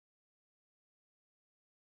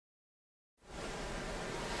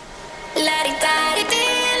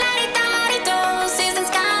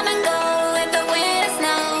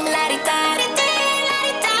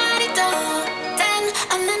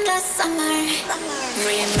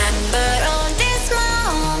Remember all these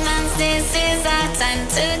moments, this is our time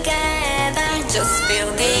together. Just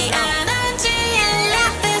feel the energy and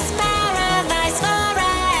let this paradise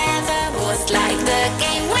forever. Was like the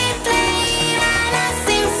game we played and a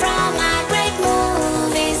scene from a great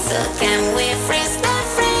movie. So can we freeze the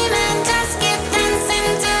frame and just keep dancing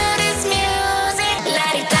to this music?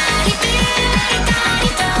 Let it die,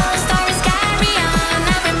 stories carry on,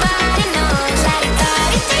 everybody knows. Let it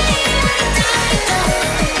die,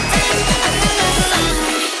 another song.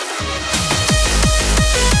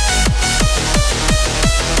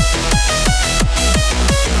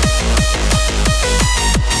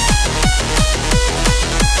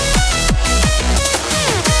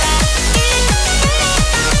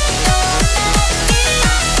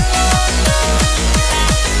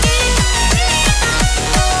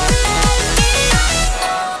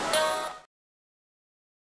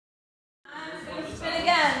 Spin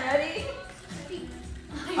again, ready?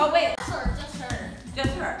 Oh wait.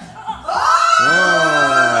 Just her. Whoa!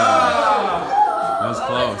 That was Oh,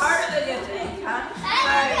 close. it's harder than you think, huh?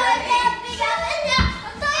 Alright, ready?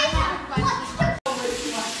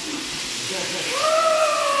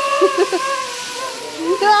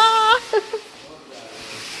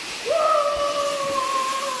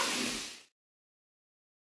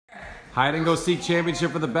 Hide and go seek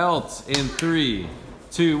championship for the belt in 3,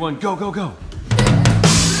 2, 1, go, go, go.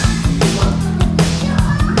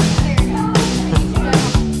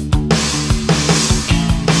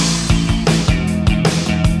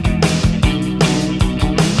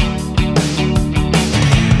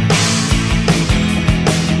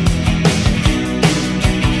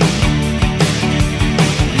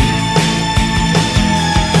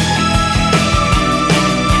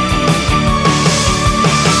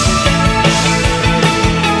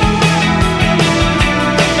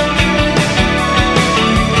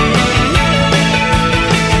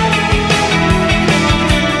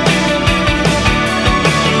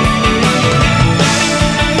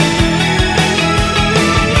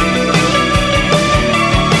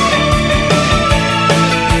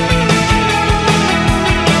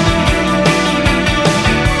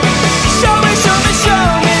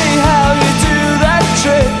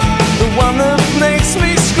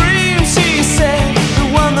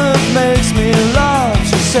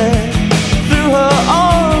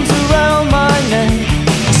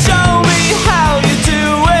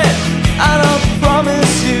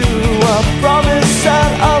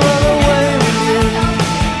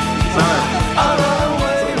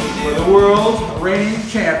 World reigning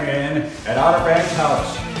champion at Outer Banks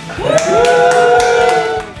House.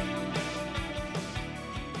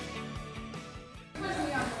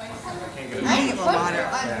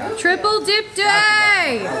 Triple dip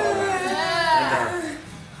day!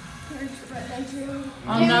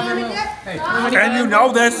 I'll never move. And you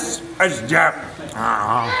know this as Jeff.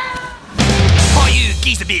 For you,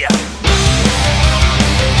 geese beer.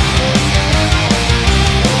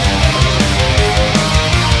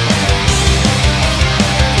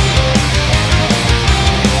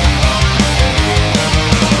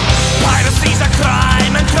 Piracy's a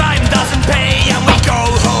crime and crime doesn't pay, and we go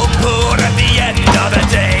home poor at the end of the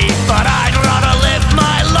day. But I'd rather live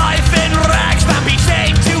my life in rags than be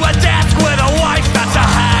chained to a desk with a wife that's a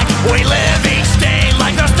hag. We live each day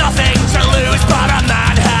like there's nothing to lose, but a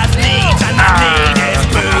man has needs and that need is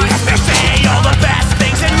booze. They say all the best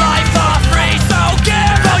things in life are free, so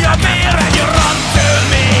give all your beer and you run to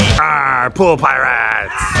me. Pool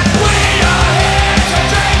pirates. We are here to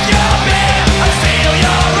drink your beer and steal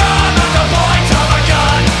your rum at the point of a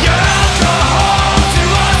gun. Your alcohol to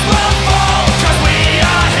us will fall, 'cause we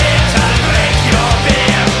are here to drink your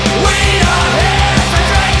beer. We are here to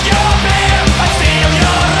drink your beer and steal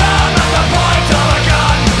your rum at the point of a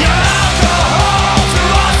gun. Your alcohol to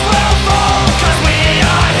us will fall, 'cause we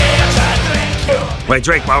are here to drink your beer. We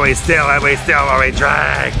drink while we steal and we steal while we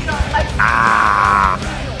drink.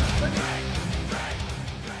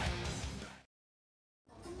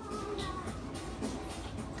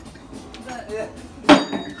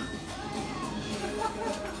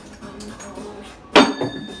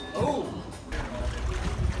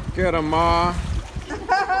 Get 'em, Ma.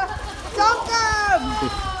 Dump them!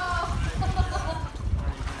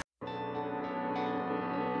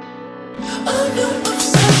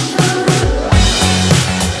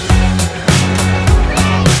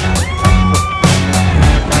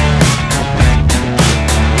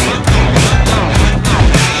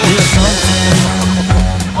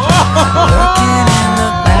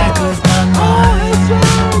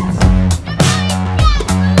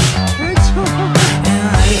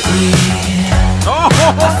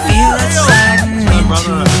 I feel it's starting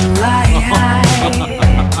to light. I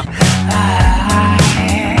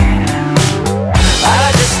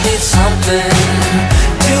just need something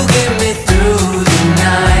to get me through the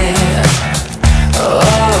night.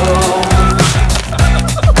 Oh,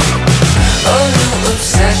 a new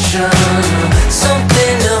obsession,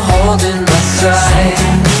 something to hold in my sight.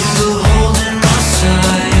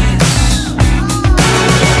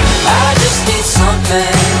 I just need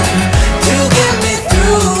something to get me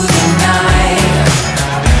through the night.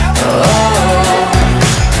 Oh,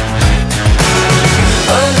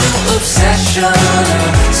 a new obsession,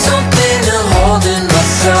 something to hold in my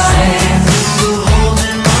sight.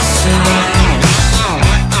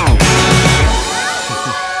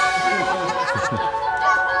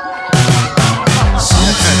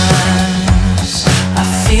 Sometimes I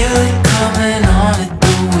feel it coming on at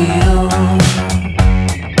the wheel.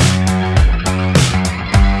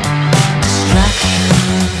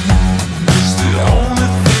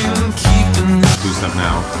 Do stuff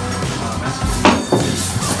now.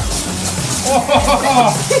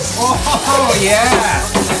 Oh yeah!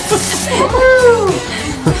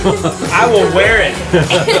 I will wear it.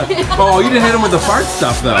 Oh, you didn't hit him with the fart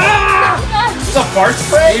stuff though. It's a fart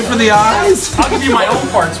spray? Aim for the eyes. I'll give you my own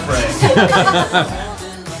fart spray.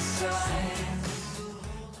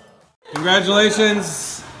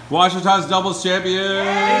 Congratulations, Washington's doubles champion.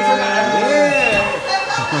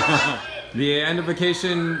 The end of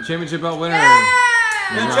vacation championship belt winner.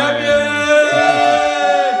 The champion!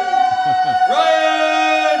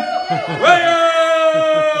 Ryan! Ryan!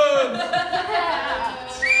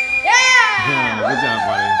 Yeah, good job,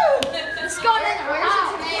 buddy. Let's go in. Where's the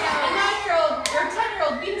tomato? A 9-year-old or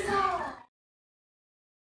 10-year-old beat us all.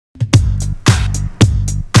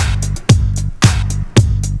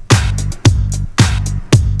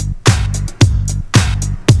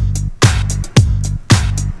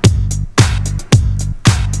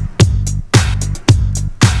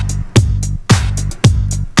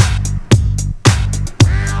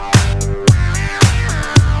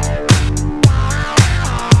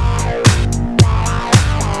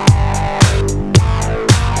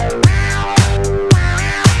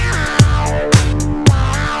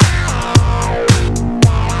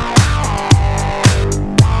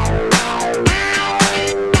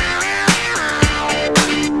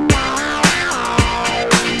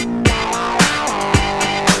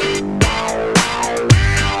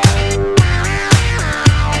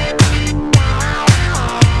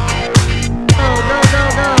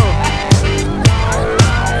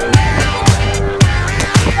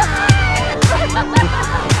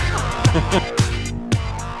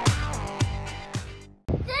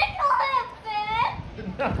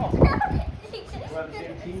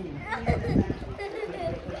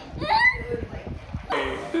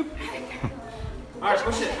 Alright,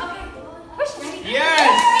 push it. Okay. Push. Ready?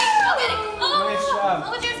 Yes! Go get it. Oh, Nice job.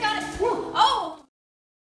 Uncle Jared's got it. Oh.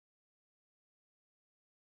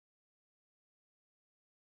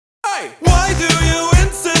 Why do you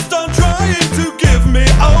insist on trying to